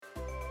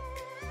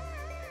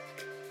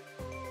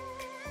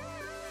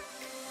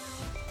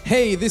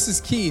Hey, this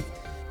is Keith.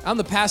 I'm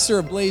the pastor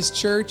of Blaze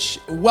Church.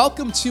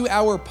 Welcome to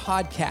our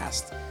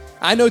podcast.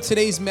 I know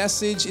today's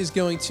message is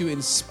going to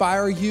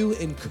inspire you,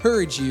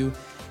 encourage you,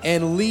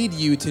 and lead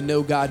you to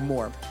know God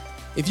more.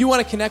 If you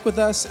want to connect with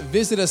us,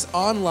 visit us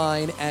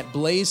online at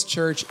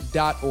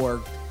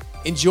blazechurch.org.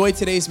 Enjoy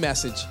today's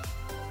message.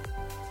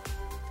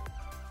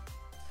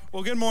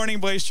 Well, good morning,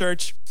 Blaze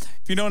Church.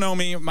 If you don't know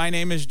me, my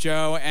name is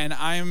Joe, and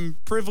I'm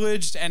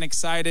privileged and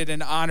excited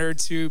and honored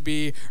to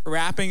be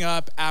wrapping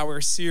up our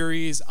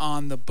series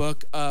on the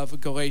Book of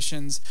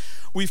Galatians.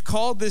 We've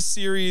called this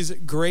series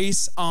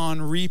Grace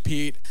on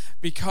Repeat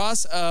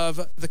because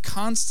of the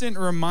constant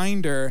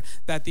reminder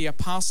that the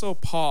Apostle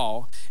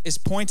Paul is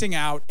pointing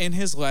out in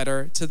his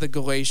letter to the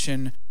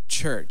Galatian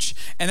church.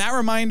 And that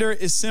reminder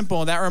is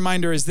simple. That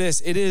reminder is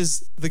this: it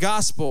is the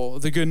gospel,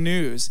 the good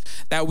news,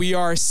 that we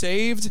are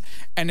saved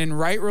and in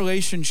right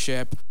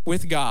relationship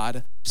with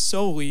God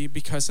solely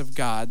because of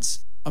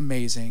God's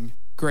amazing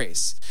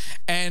grace.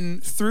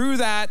 And through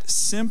that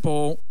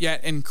simple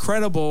yet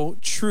incredible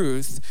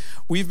truth,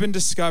 we've been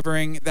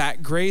discovering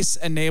that grace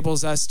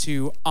enables us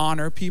to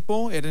honor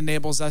people. It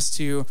enables us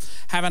to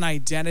have an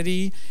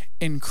identity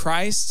in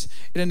Christ.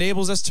 It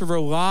enables us to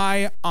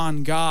rely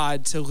on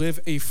God to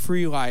live a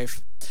free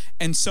life,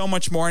 and so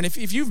much more. And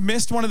if you've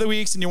missed one of the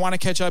weeks and you want to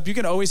catch up, you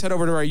can always head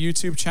over to our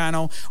YouTube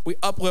channel. We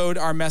upload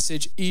our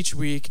message each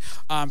week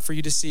for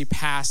you to see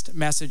past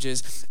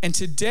messages. And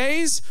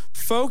today's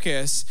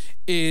focus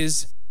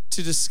is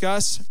to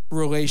discuss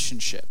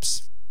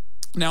relationships.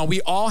 Now,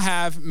 we all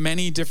have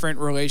many different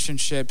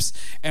relationships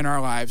in our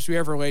lives. We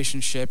have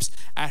relationships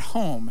at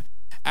home,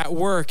 at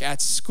work,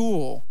 at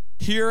school,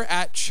 here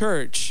at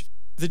church,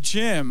 the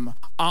gym,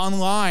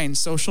 online,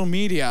 social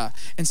media,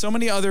 and so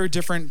many other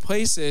different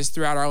places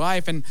throughout our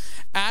life. And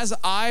as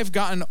I've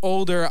gotten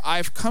older,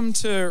 I've come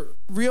to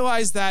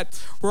realize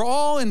that we're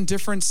all in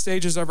different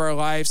stages of our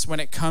lives when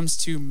it comes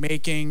to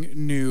making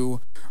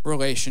new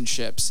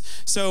relationships.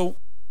 So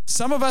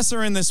some of us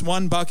are in this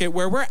one bucket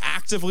where we're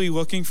actively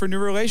looking for new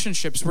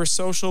relationships. We're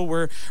social,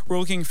 we're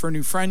looking for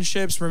new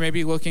friendships, we're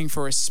maybe looking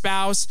for a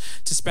spouse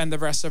to spend the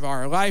rest of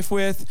our life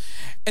with.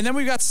 And then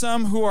we've got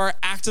some who are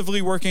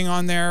actively working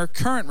on their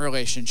current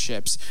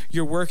relationships.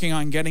 You're working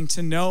on getting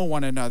to know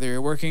one another.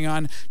 You're working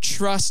on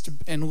trust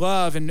and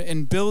love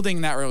and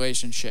building that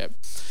relationship.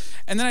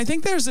 And then I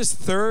think there's this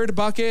third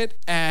bucket,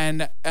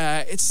 and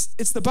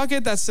it's the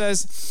bucket that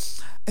says,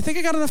 I think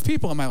I got enough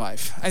people in my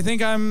life. I think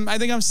I'm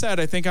set.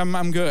 I think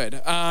I'm good.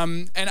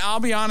 And I'll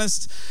be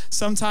honest,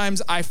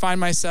 sometimes I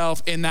find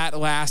myself in that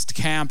last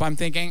camp. I'm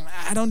thinking,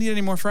 I don't need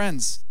any more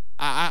friends.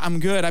 I'm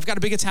good. I've got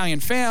a big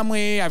Italian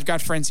family. I've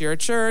got friends here at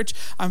church.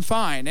 I'm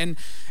fine. And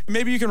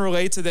maybe you can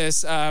relate to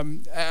this.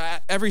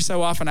 Every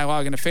so often I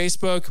log into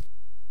Facebook.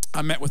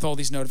 I'm met with all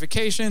these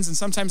notifications, and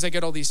sometimes I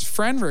get all these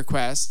friend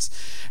requests.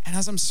 And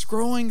as I'm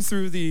scrolling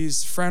through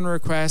these friend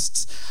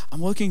requests,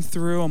 I'm looking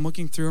through, I'm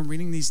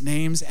reading these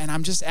names, and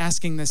I'm just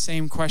asking the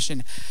same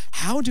question: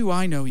 how do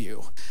I know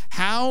you?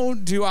 How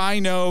do I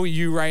know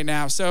you right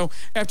now? So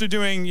after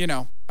doing,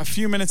 a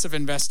few minutes of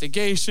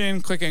investigation,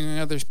 clicking on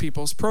other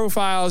people's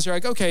profiles, you're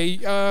like, okay,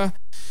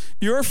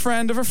 you're a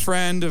friend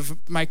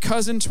of my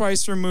cousin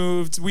twice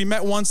removed. We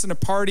met once in a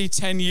party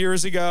 10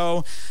 years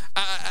ago.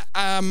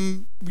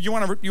 You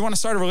want to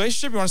start a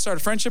relationship? You want to start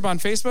a friendship on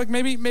Facebook?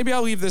 Maybe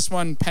I'll leave this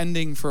one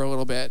pending for a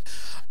little bit.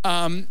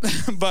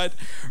 But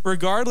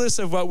regardless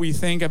of what we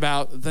think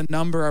about the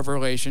number of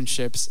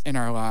relationships in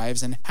our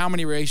lives and how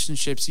many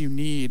relationships you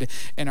need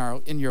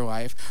in your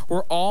life,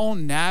 we're all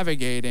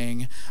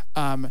navigating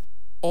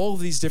all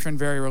of these different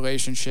very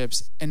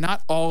relationships, and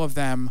not all of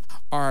them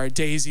are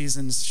daisies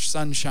and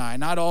sunshine.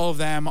 Not all of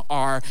them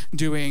are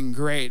doing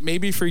great.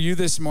 Maybe for you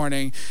this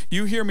morning,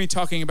 you hear me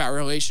talking about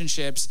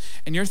relationships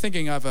and you're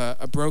thinking of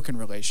a broken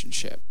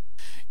relationship.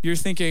 You're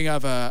thinking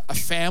of a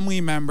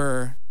family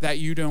member that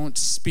you don't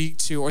speak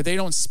to, or they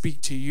don't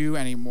speak to you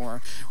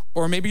anymore.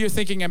 Or maybe you're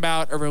thinking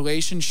about a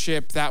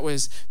relationship that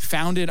was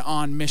founded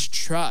on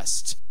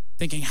mistrust,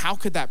 thinking, how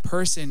could that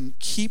person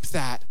keep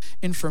that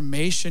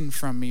information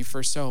from me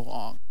for so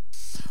long?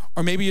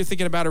 Or maybe you're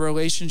thinking about a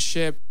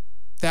relationship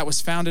that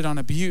was founded on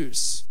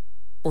abuse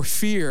or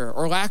fear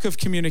or lack of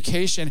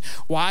communication.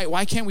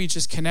 Why can't we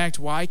just connect?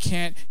 Why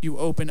can't you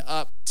open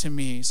up to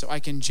me so I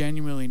can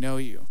genuinely know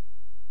you?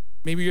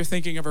 Maybe you're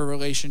thinking of a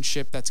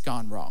relationship that's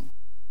gone wrong.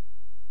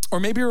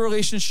 Or maybe your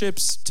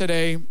relationships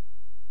today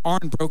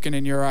aren't broken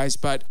in your eyes,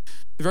 but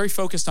they're very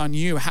focused on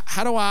you.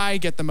 How do I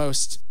get the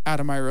most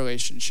out of my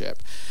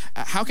relationship?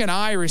 How can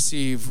I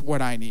receive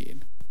what I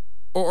need?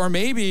 Or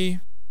maybe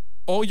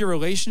all your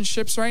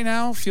relationships right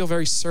now feel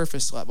very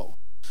surface level.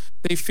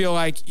 They feel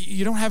like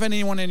you don't have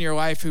anyone in your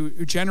life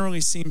who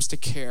generally seems to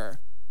care,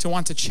 to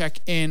want to check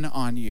in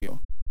on you,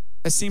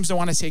 that seems to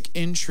want to take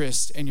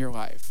interest in your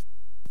life.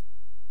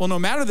 Well, no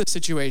matter the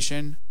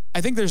situation, I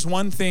think there's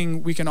one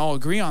thing we can all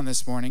agree on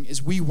this morning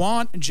is we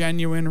want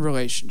genuine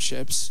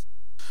relationships,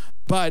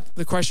 but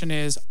the question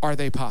is, are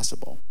they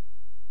possible?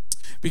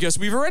 Because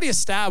we've already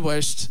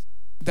established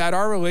that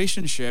our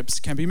relationships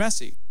can be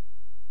messy.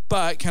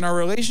 But can our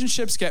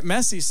relationships get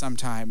messy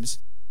sometimes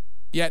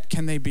yet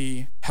can they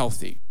be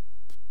healthy?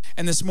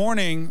 And this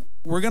morning,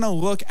 we're going to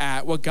look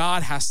at what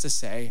God has to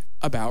say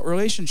about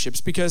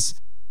relationships, because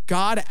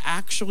God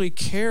actually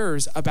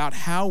cares about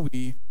how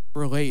we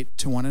relate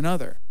to one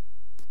another.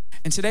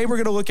 And today we're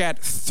going to look at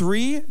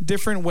 3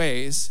 different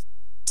ways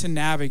to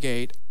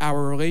navigate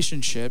our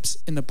relationships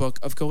in the book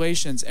of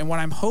Galatians. And what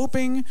I'm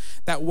hoping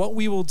that what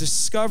we will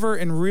discover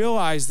and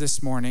realize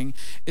this morning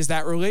is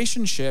that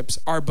relationships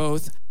are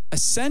both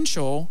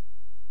essential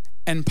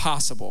and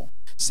possible.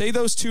 Say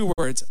those 2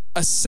 words,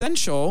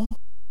 essential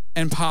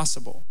and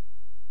possible.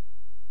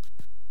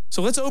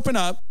 So let's open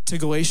up to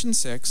Galatians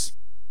 6,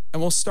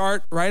 and we'll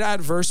start right at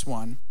verse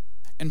 1.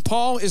 And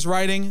Paul is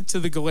writing to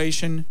the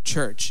Galatian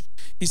church.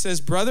 He says,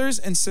 "Brothers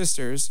and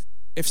sisters,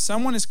 if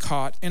someone is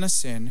caught in a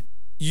sin,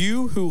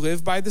 you who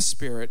live by the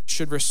Spirit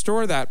should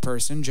restore that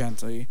person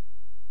gently,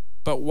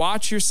 but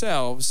watch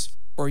yourselves,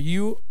 or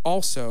you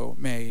also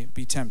may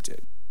be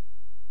tempted."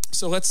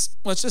 So let's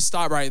just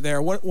stop right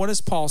there. What is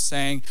Paul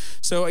saying?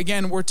 So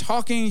again,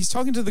 he's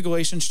talking to the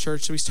Galatians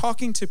church. So he's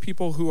talking to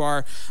people who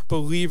are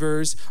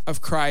believers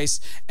of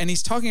Christ, and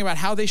he's talking about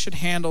how they should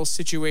handle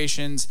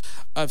situations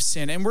of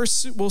sin. And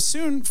we'll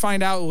soon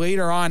find out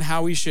later on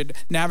how we should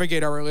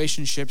navigate our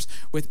relationships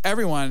with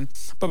everyone.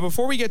 But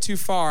before we get too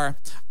far,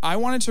 I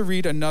wanted to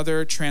read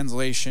another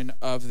translation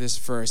of this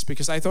verse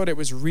because I thought it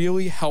was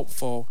really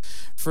helpful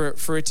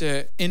for it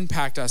to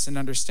impact us and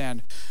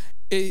understand.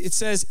 It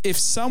says, "If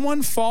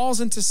someone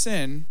falls into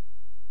sin,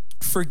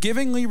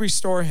 forgivingly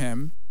restore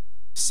him,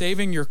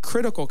 saving your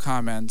critical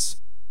comments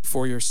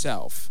for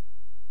yourself.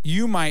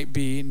 You might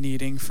be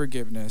needing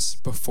forgiveness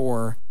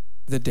before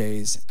the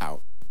day's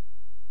out."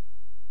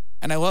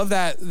 And I love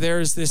that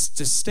there's this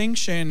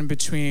distinction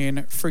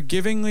between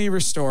forgivingly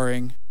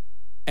restoring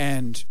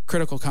and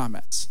critical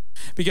comments.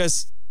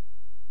 Because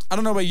I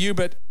don't know about you,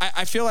 but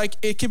I feel like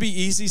it can be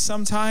easy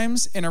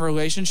sometimes in a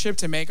relationship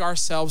to make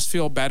ourselves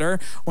feel better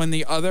when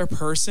the other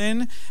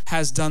person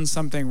has done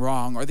something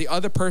wrong, or the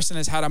other person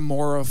has had a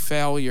moral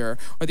failure,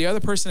 or the other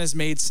person has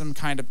made some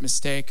kind of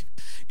mistake.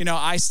 You know,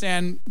 I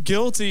stand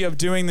guilty of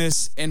doing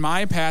this in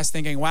my past,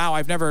 thinking, wow,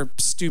 I've never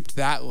stooped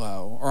that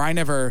low, or I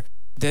never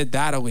did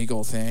that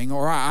illegal thing,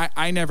 or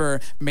I never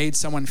made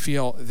someone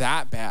feel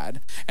that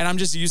bad. And I'm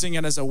just using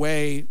it as a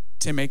way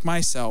to make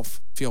myself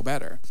feel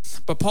better.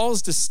 But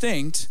Paul's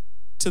distinct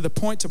to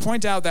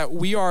point out that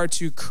we are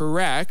to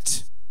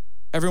correct.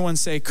 Everyone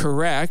say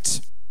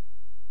correct.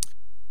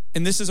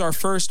 And this is our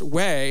first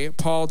way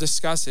Paul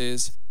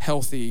discusses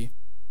healthy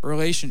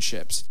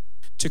relationships.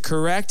 To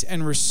correct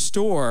and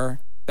restore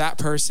that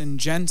person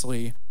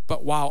gently,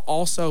 but while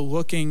also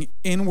looking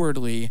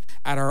inwardly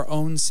at our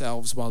own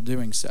selves while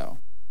doing so.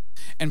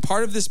 And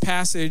part of this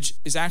passage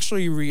is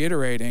actually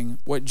reiterating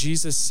what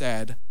Jesus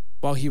said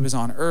while he was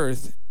on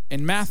earth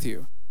in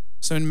Matthew.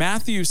 So in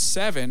Matthew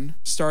 7,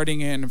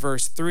 starting in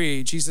verse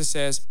 3, Jesus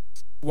says,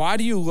 "Why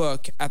do you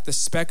look at the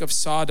speck of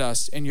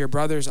sawdust in your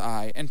brother's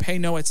eye and pay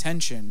no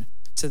attention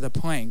to the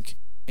plank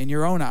in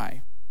your own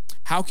eye?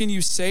 How can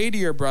you say to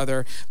your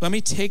brother, 'Let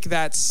me take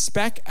that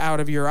speck out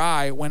of your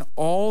eye,' when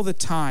all the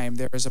time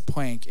there is a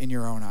plank in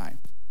your own eye?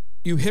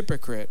 You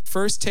hypocrite,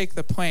 first take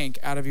the plank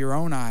out of your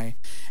own eye,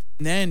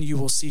 and then you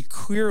will see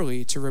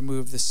clearly to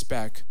remove the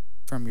speck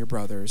from your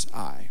brother's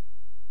eye."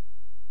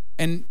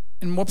 And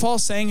what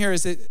Paul's saying here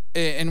is that,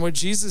 and what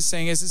Jesus is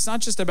saying is, it's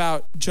not just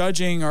about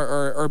judging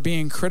or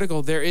being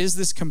critical. There is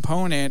this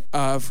component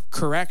of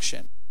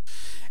correction.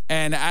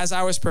 And as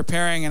I was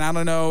preparing, and I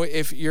don't know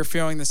if you're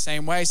feeling the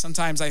same way,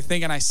 sometimes I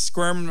think and I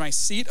squirm in my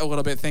seat a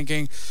little bit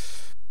thinking,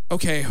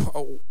 okay,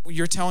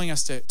 you're telling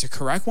us to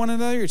correct one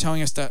another. You're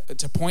telling us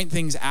to point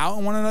things out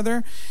on one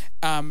another.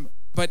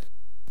 But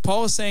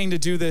Paul is saying to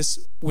do this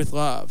with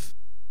love.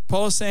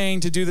 Paul is saying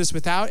to do this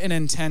without an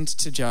intent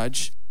to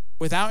judge,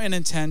 without an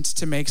intent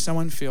to make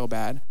someone feel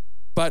bad,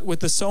 but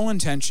with the sole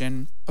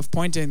intention of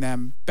pointing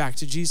them back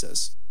to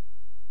Jesus.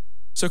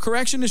 So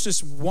correction is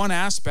just one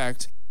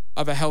aspect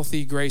of a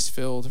healthy,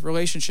 grace-filled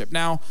relationship.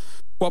 Now,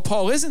 what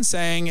Paul isn't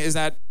saying is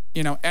that,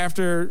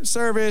 after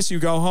service, you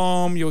go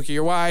home, you look at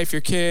your wife,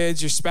 your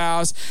kids, your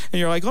spouse, and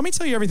you're like, let me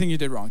tell you everything you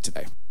did wrong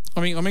today.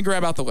 Let me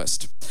grab out the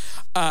list.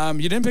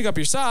 You didn't pick up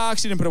your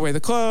socks, you didn't put away the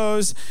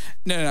clothes.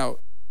 No.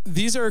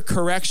 These are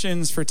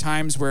corrections for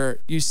times where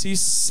you see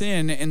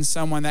sin in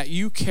someone that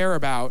you care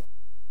about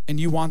and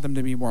you want them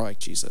to be more like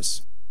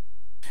Jesus.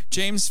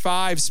 James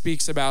 5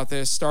 speaks about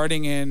this.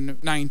 Starting in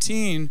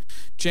 19,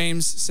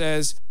 James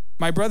says,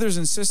 "My brothers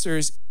and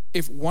sisters,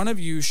 if one of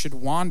you should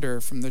wander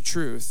from the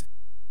truth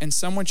and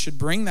someone should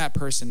bring that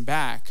person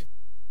back,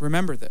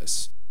 remember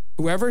this.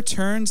 Whoever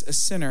turns a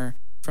sinner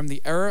from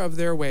the error of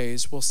their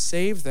ways will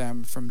save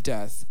them from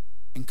death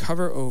and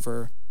cover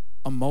over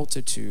a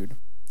multitude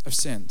of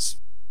sins."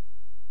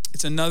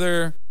 It's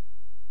another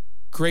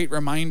great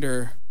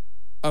reminder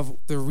of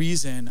the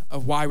reason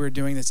of why we're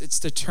doing this. It's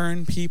to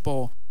turn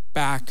people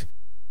back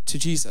to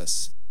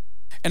Jesus.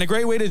 And a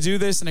great way to do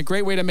this, and a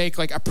great way to make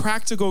a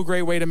practical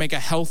great way to make a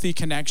healthy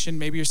connection,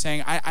 maybe you're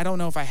saying, I don't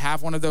know if I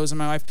have one of those in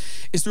my life,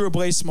 is through a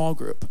Blaze small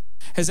group.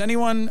 Has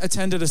anyone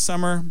attended a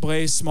summer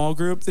Blaze small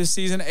group this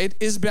season? It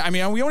is,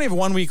 we only have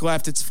 1 week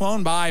left. It's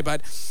flown by,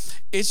 but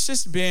it's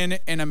just been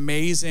an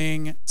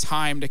amazing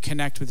time to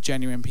connect with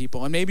genuine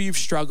people. And maybe you've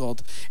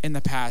struggled in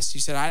the past.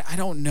 You said, I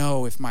don't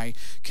know if my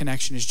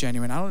connection is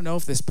genuine. I don't know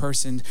if this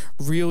person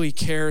really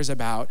cares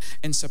about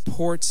and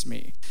supports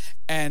me.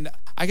 And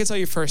I can tell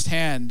you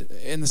firsthand,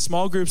 in the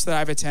small groups that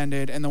I've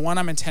attended and the one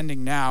I'm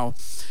attending now,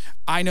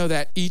 I know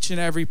that each and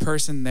every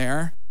person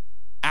there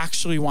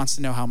actually wants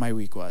to know how my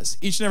week was.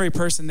 Each and every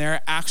person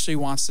there actually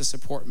wants to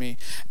support me.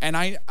 And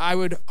I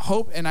would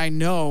hope and I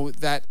know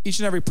that each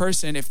and every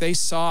person, if they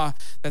saw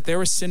that there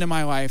was sin in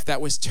my life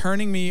that was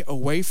turning me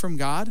away from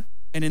God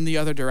and in the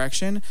other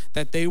direction,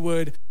 that they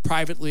would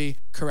privately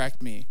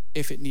correct me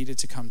if it needed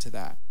to come to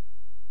that.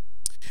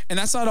 And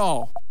that's not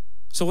all.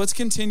 So let's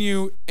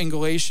continue in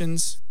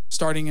Galatians,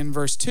 starting in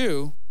verse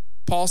 2.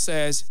 Paul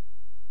says,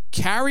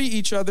 carry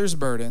each other's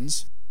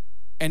burdens,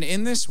 and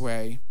in this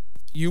way,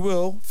 you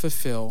will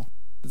fulfill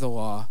the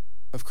law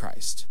of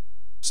Christ.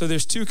 So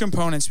there's two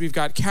components. We've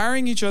got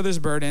carrying each other's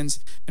burdens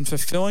and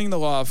fulfilling the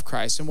law of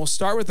Christ. And we'll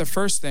start with the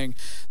first thing.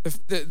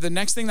 The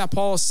next thing that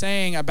Paul is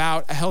saying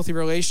about a healthy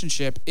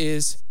relationship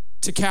is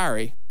to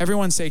carry.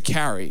 Everyone say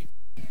carry.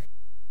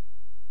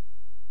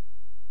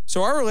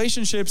 So our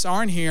relationships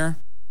aren't here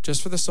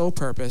just for the sole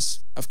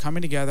purpose of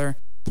coming together,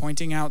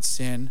 pointing out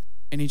sin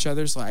in each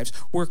other's lives.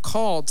 We're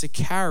called to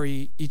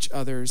carry each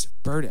other's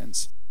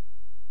burdens.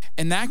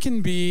 And that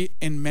can be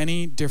in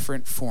many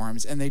different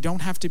forms. And they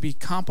don't have to be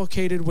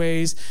complicated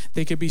ways.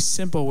 They could be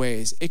simple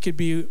ways. It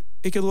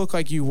could look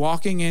like you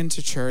walking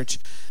into church,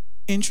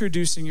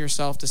 introducing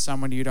yourself to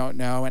someone you don't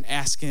know and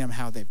asking them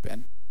how they've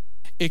been.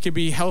 It could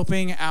be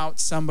helping out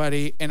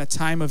somebody in a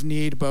time of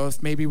need,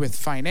 both maybe with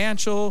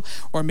financial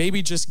or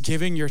maybe just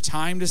giving your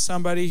time to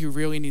somebody who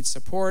really needs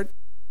support.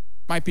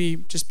 Might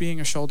be just being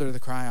a shoulder to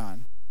cry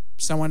on,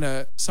 someone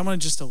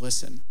just to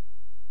listen.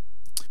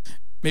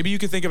 Maybe you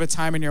could think of a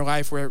time in your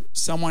life where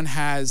someone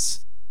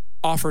has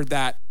offered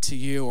that to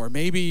you, or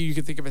maybe you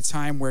could think of a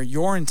time where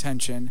your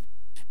intention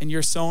and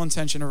your sole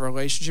intention of a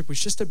relationship was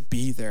just to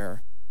be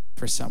there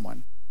for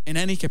someone in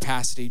any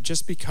capacity,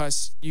 just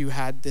because you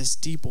had this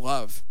deep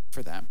love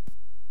for them.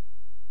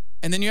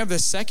 And then you have the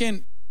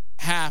second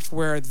half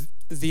where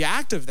the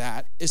act of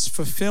that is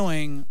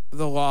fulfilling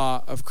the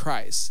law of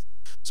Christ.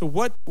 So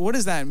what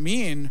does that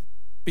mean?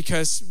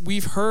 Because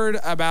we've heard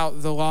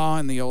about the law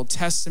in the Old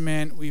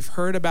Testament. We've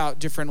heard about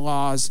different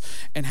laws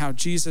and how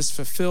Jesus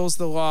fulfills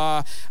the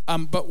law.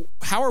 But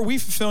how are we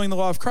fulfilling the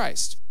law of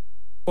Christ?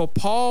 Well,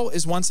 Paul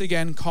is once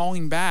again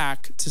calling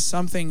back to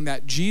something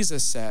that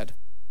Jesus said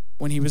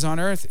when he was on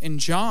earth. In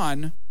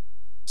John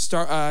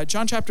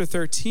chapter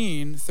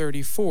 13,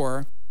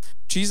 34,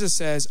 Jesus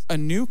says, "A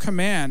new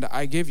command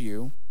I give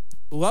you,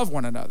 love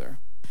one another.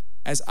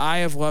 As I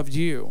have loved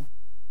you,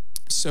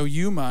 so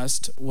you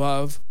must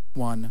love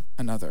one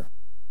another."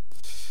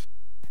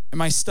 In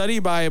my study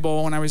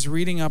Bible, when I was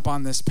reading up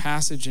on this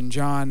passage in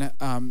John,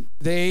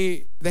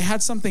 they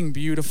had something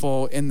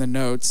beautiful in the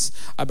notes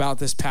about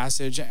this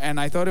passage, and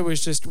I thought it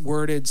was just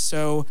worded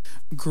so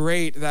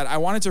great that I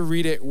wanted to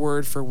read it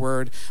word for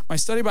word. My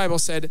study Bible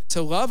said,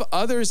 "To love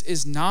others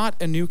is not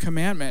a new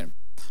commandment,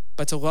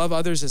 but to love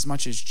others as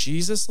much as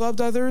Jesus loved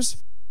others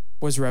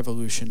was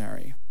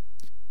revolutionary."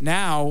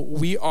 Now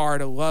we are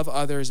to love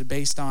others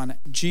based on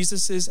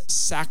Jesus's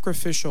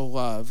sacrificial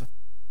love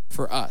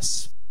for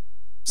us.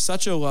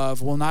 Such a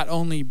love will not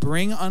only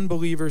bring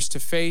unbelievers to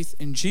faith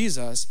in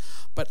Jesus,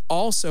 but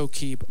also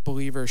keep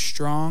believers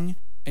strong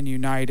and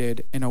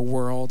united in a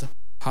world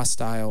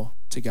hostile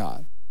to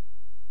God.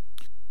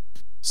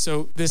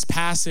 So this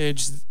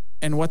passage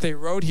and what they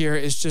wrote here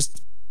is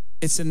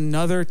it's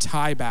another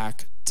tie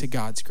back to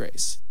God's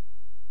grace.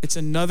 It's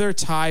another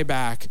tie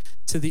back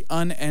to the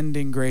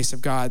unending grace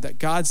of God, that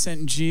God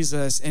sent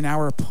Jesus in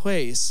our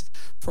place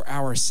for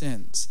our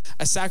sins.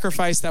 A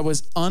sacrifice that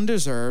was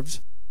undeserved,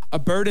 a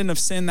burden of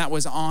sin that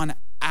was on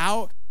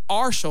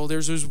our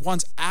shoulders. It was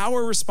once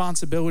our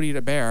responsibility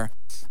to bear.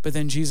 But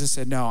then Jesus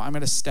said, no, I'm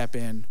going to step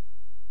in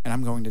and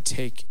I'm going to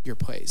take your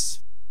place.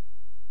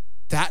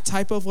 That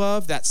type of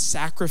love, that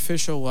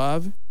sacrificial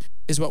love,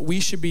 is what we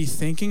should be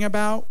thinking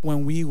about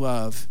when we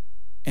love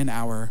in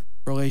our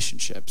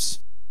relationships.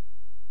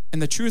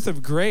 And the truth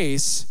of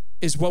grace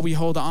is what we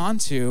hold on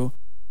to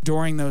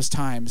during those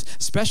times,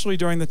 especially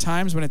during the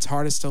times when it's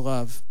hardest to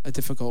love a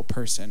difficult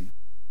person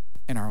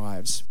in our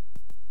lives.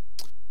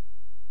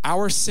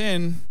 Our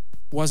sin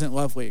wasn't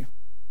lovely.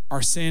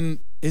 Our sin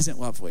isn't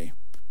lovely.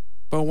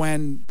 But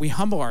when we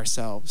humble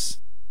ourselves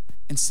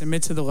and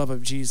submit to the love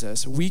of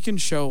Jesus, we can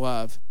show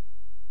love,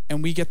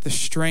 and we get the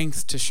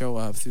strength to show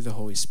love through the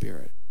Holy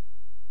Spirit.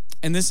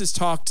 And this is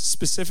talked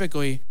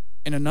specifically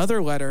in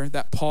another letter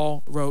that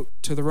Paul wrote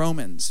to the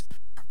Romans.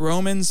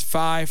 Romans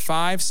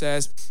 5:5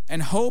 says,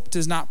 "And hope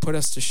does not put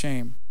us to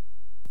shame,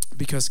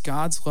 because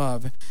God's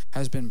love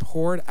has been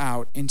poured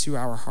out into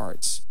our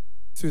hearts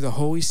through the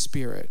Holy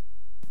Spirit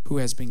who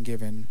has been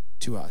given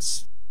to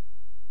us."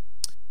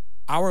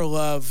 Our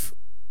love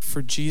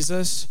for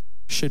Jesus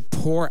should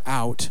pour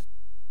out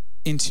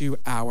into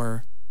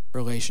our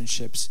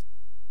relationships.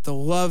 The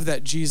love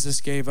that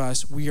Jesus gave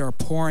us, we are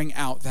pouring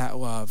out that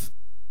love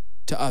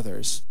to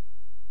others.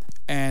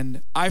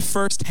 And I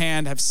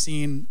firsthand have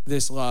seen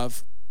this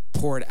love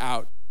poured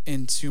out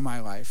into my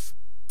life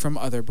from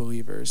other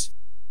believers.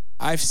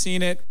 I've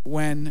seen it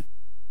when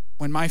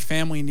my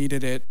family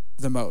needed it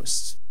the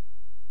most,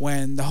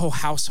 when the whole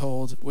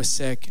household was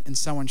sick and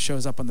someone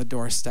shows up on the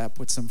doorstep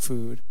with some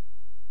food,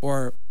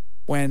 or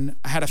when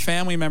I had a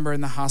family member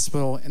in the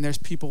hospital and there's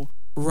people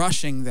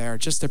rushing there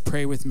just to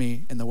pray with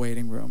me in the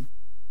waiting room,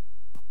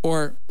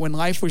 or when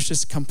life was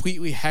just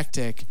completely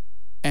hectic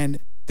and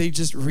they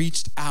just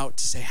reached out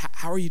to say,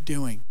 how are you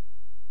doing?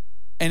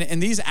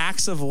 And these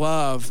acts of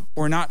love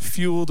were not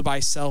fueled by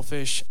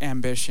selfish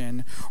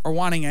ambition or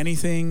wanting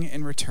anything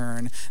in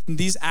return.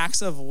 These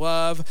acts of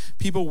love,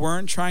 people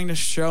weren't trying to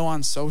show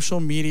on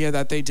social media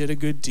that they did a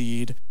good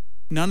deed.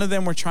 None of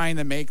them were trying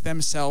to make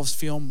themselves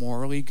feel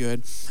morally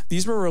good.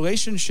 These were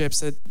relationships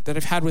that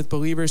I've had with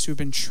believers who've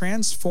been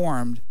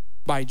transformed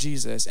by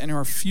Jesus and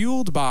are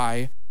fueled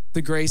by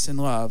the grace and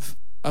love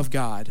of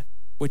God,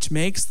 which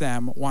makes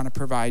them want to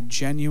provide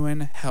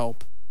genuine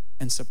help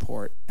and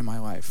support in my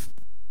life.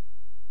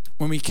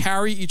 When we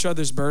carry each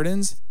other's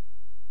burdens,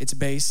 it's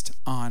based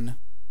on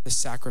the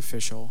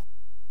sacrificial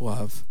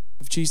love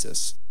of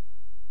Jesus.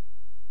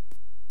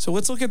 So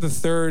let's look at the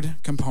third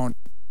component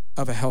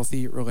of a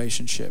healthy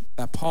relationship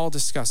that Paul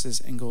discusses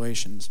in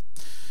Galatians.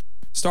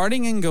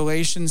 Starting in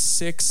Galatians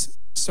 6,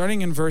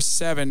 starting in verse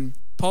 7,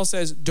 Paul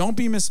says, "Don't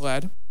be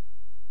misled.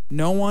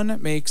 No one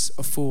makes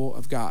a fool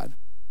of God.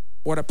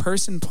 What a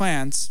person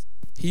plants,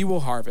 he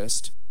will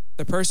harvest.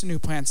 The person who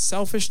plants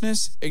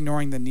selfishness,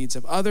 ignoring the needs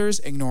of others,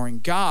 ignoring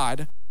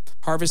God,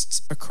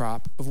 harvests a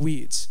crop of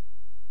weeds.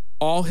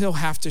 All he'll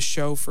have to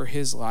show for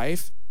his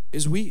life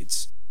is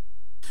weeds.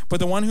 But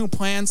the one who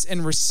plants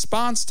in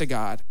response to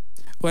God,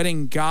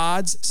 letting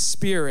God's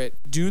Spirit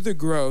do the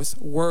growth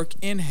work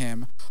in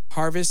him,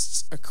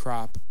 harvests a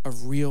crop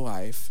of real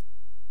life,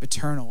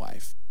 eternal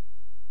life."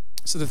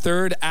 So the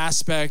third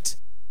aspect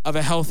of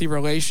a healthy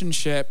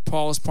relationship,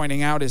 Paul is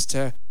pointing out, is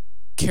to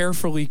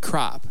carefully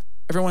crop.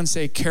 Everyone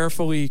say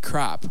carefully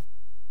crop.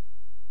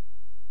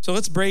 So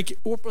let's break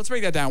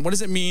that down. What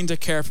does it mean to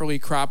carefully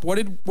crop? What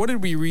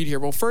did we read here?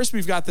 Well, first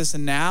we've got this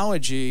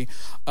analogy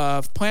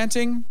of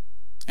planting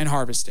and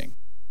harvesting.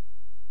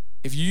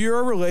 If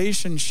your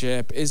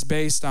relationship is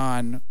based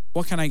on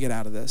what can I get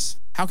out of this?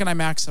 How can I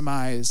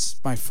maximize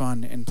my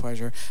fun and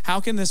pleasure?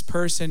 How can this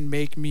person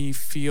make me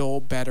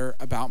feel better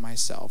about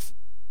myself?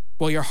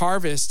 Well, your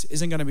harvest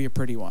isn't going to be a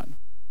pretty one.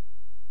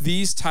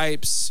 These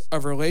types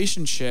of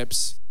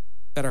relationships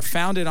that are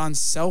founded on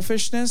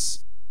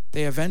selfishness,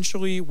 they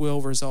eventually will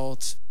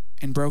result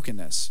in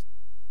brokenness.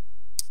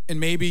 And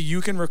maybe you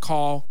can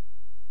recall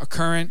a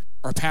current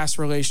or past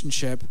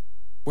relationship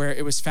where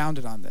it was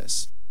founded on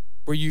this,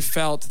 where you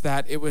felt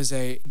that it was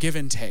a give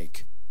and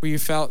take, where you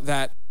felt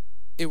that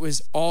it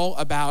was all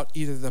about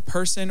either the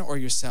person or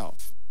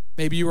yourself.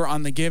 Maybe you were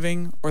on the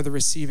giving or the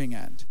receiving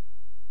end.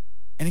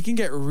 And it can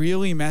get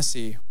really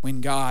messy when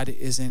God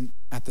isn't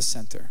at the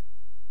center.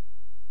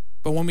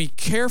 But when we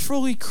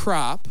carefully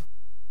crop,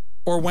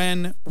 or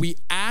when we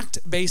act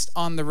based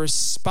on the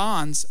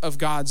response of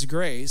God's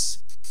grace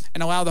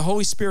and allow the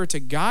Holy Spirit to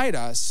guide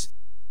us,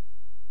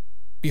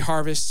 we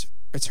harvest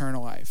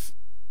eternal life.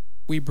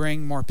 We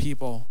bring more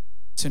people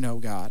to know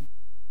God.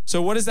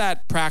 So what does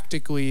that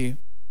practically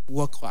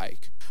look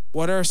like?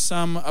 What are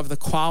some of the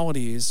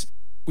qualities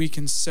we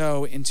can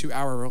sow into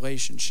our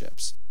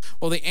relationships?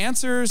 Well, the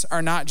answers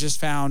are not just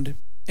found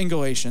in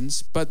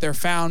Galatians, but they're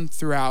found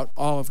throughout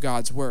all of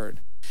God's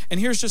word.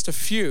 And here's just a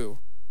few.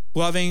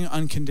 Loving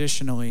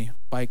unconditionally,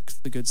 like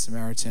the Good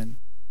Samaritan.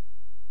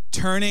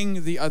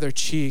 Turning the other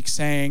cheek,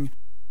 saying,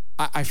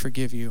 I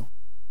forgive you.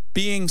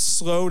 Being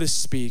slow to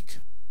speak.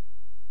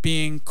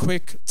 Being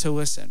quick to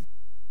listen.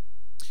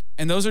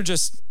 And those are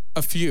just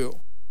a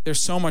few.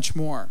 There's so much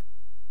more.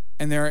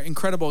 And there are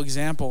incredible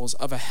examples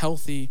of a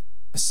healthy,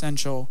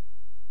 essential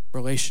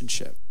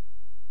relationship.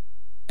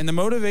 And the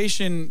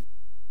motivation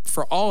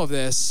for all of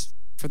this,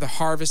 for the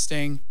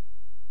harvesting,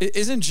 it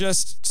isn't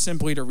just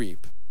simply to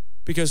reap.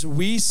 Because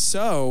we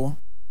sow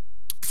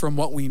from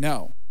what we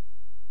know.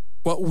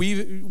 What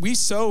we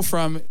sow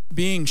from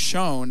being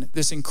shown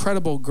this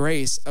incredible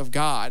grace of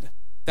God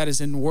that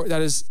is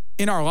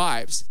in our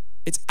lives.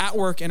 It's at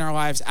work in our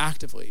lives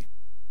actively.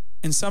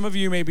 And some of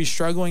you may be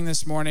struggling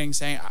this morning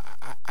saying,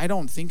 I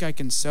don't think I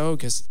can sow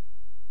because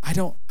I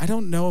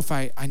don't know if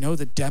I know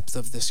the depth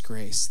of this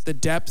grace, the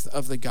depth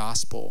of the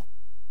gospel.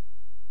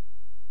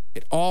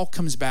 It all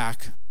comes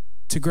back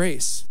to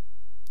grace.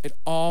 It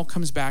all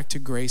comes back to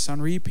grace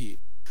on repeat.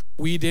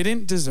 We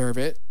didn't deserve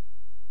it,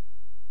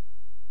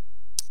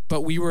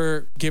 but we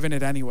were given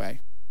it anyway.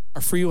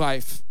 A free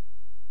life,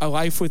 a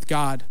life with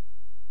God.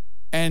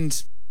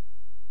 And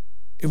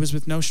it was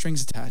with no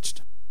strings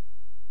attached.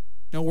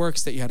 No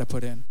works that you had to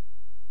put in.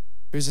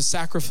 It was a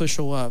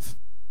sacrificial love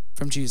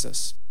from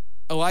Jesus.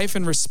 A life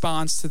in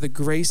response to the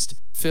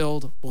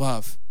grace-filled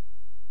love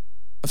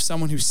of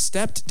someone who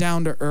stepped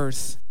down to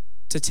earth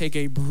to take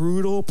a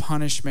brutal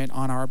punishment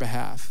on our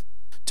behalf,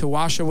 to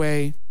wash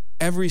away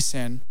every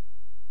sin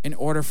in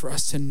order for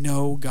us to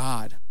know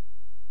God.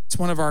 It's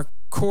one of our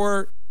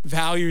core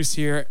values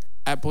here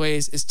at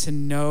Blaze is to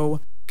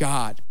know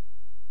God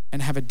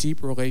and have a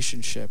deep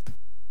relationship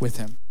with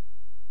him.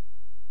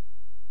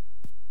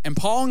 And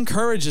Paul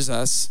encourages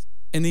us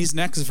in these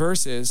next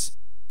verses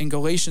in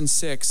Galatians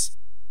 6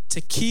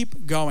 to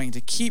keep going,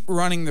 to keep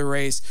running the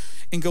race.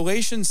 In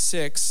Galatians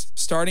 6,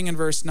 starting in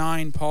verse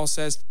 9, Paul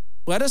says,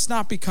 "Let us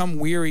not become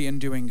weary in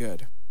doing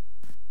good,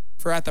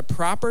 for at the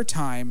proper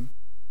time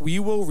we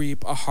will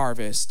reap a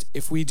harvest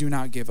if we do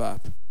not give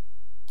up.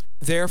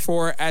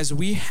 Therefore, as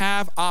we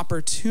have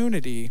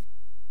opportunity,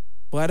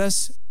 let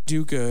us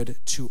do good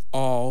to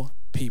all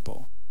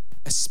people,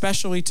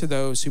 especially to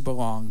those who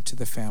belong to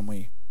the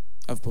family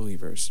of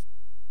believers."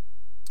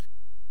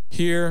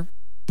 Here,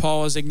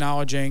 Paul is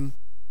acknowledging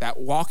that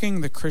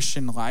walking the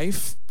Christian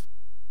life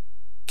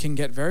can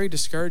get very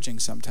discouraging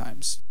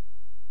sometimes.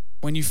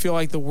 When you feel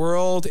like the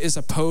world is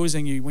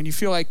opposing you, when you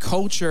feel like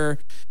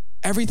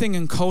everything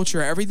in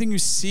culture, everything you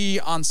see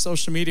on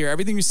social media,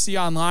 everything you see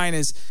online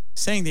is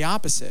saying the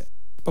opposite.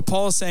 But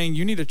Paul is saying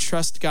you need to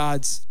trust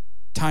God's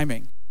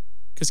timing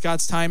because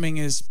God's timing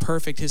is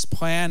perfect. His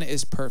plan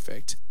is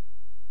perfect.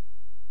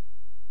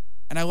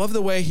 And I love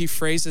the way he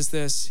phrases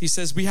this. He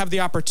says, we have the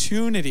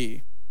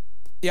opportunity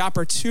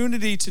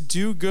to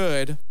do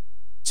good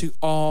to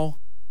all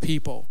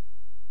people.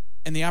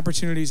 And the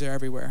opportunities are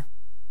everywhere.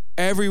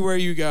 Everywhere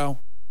you go,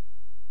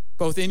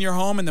 both in your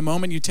home and the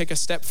moment you take a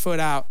step foot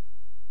out.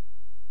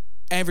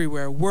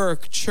 Everywhere,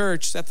 work,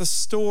 church, at the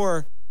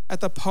store, at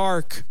the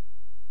park.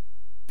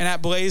 And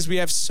at Blaze, we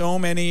have so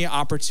many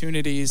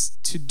opportunities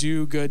to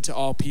do good to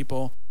all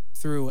people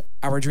through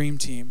our dream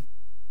team.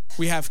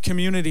 We have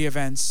community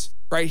events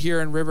right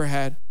here in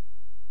Riverhead.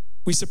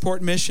 We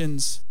support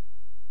missions.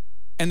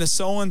 And the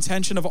sole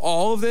intention of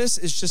all of this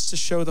is just to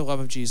show the love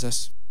of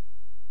Jesus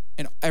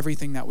in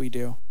everything that we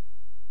do.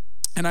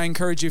 And I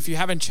encourage you, if you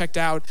haven't checked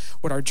out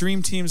what our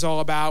dream team's all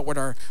about, what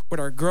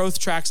our growth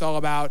track's all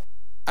about,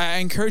 I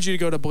encourage you to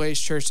go to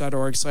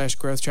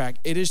blazechurch.org/growth track.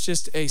 It is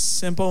just a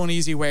simple and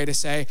easy way to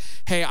say,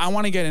 hey, I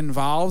want to get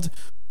involved.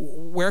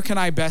 Where can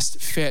I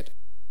best fit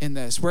in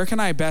this? Where can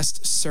I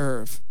best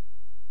serve?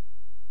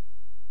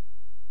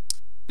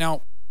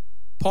 Now,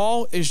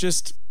 Paul is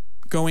just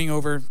going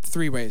over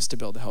 3 ways to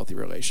build a healthy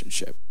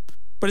relationship,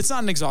 but it's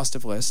not an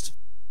exhaustive list.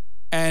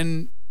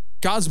 And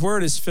God's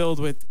word is filled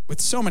with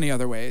so many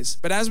other ways.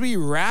 But as we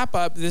wrap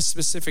up this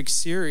specific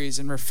series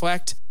and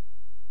reflect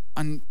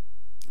on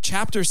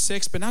chapter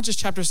 6, but not just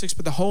chapter 6,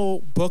 but the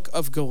whole book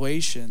of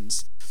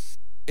Galatians,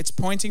 it's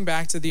pointing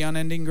back to the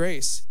unending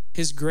grace.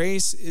 His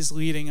grace is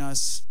leading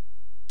us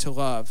to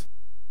love,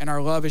 and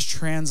our love is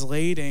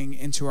translating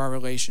into our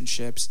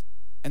relationships,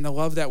 and the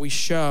love that we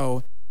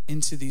show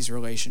into these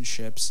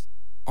relationships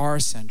are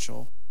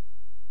essential.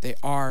 They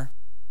are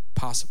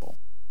possible.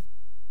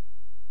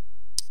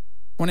 I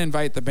want to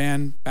invite the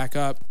band back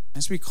up.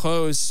 As we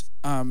close,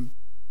 I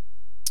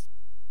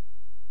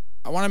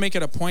want to make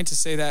it a point to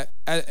say that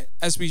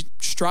as we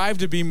strive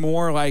to be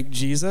more like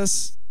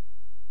Jesus,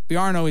 we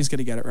aren't always going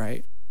to get it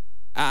right.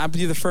 I'll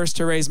be the first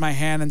to raise my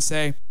hand and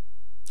say,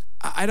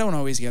 I don't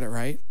always get it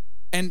right.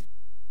 And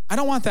I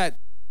don't want that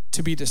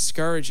to be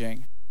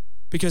discouraging,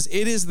 because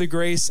it is the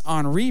grace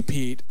on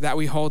repeat that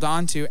we hold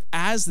on to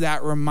as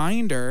that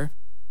reminder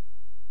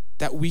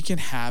that we can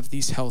have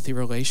these healthy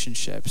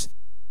relationships,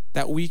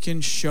 that we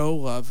can show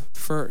love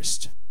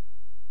first,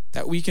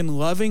 that we can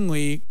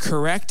lovingly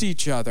correct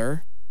each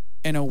other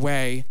in a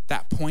way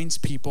that points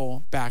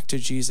people back to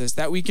Jesus,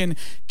 that we can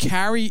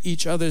carry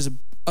each other's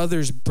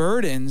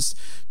burdens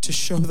to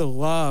show the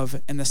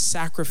love and the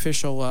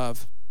sacrificial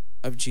love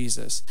of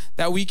Jesus,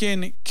 that we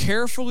can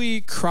carefully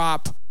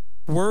crop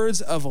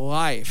words of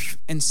life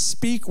and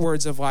speak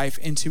words of life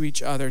into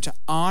each other to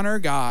honor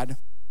God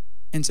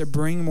and to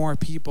bring more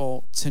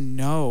people to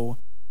know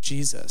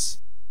Jesus,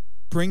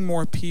 bring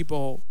more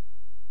people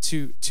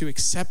to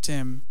accept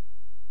him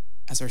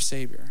as our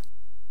Savior.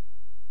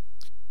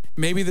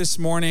 Maybe this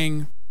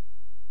morning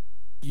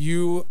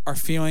you are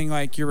feeling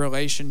like your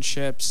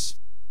relationships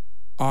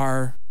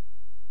are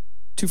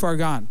too far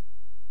gone.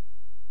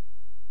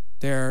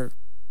 They're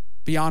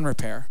beyond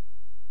repair.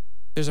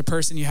 There's a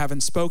person you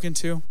haven't spoken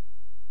to.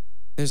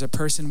 There's a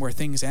person where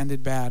things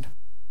ended bad.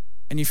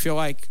 And you feel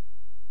like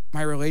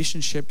my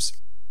relationships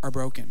are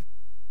broken.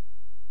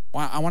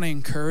 Well, I want to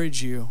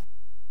encourage you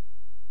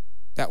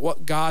that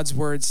what God's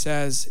word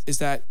says is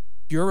that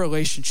your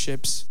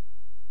relationships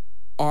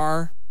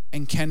are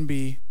and can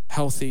be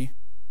healthy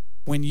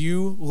when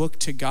you look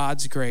to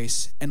God's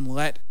grace and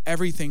let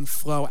everything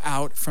flow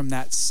out from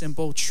that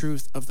simple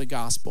truth of the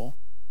gospel,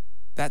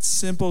 that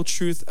simple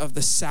truth of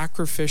the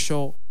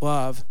sacrificial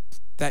love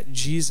that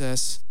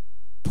Jesus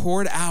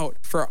poured out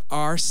for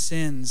our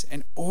sins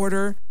in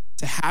order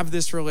to have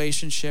this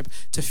relationship,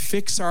 to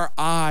fix our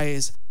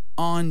eyes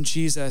on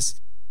Jesus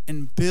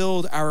and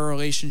build our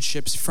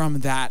relationships from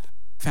that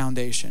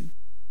foundation.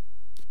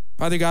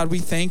 Father God, we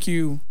thank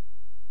you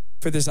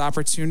for this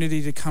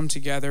opportunity to come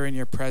together in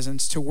your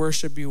presence, to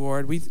worship you,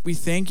 Lord. We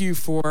thank you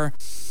for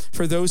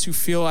those who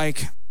feel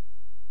like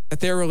that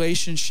their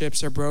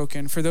relationships are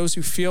broken, for those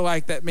who feel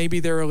like that maybe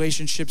their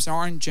relationships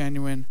aren't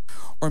genuine,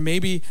 or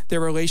maybe their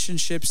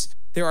relationships,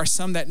 there are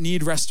some that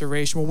need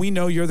restoration. Well, we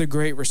know you're the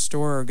great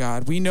restorer,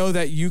 God. We know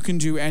that you can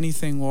do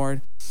anything,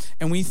 Lord.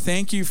 And we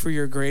thank you for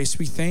your grace.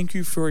 We thank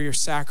you for your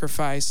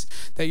sacrifice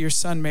that your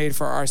son made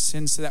for our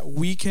sins so that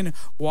we can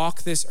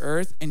walk this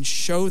earth and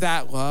show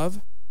that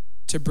love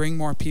to bring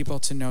more people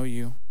to know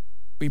you.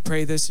 We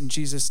pray this in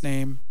Jesus'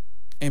 name.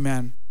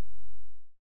 Amen.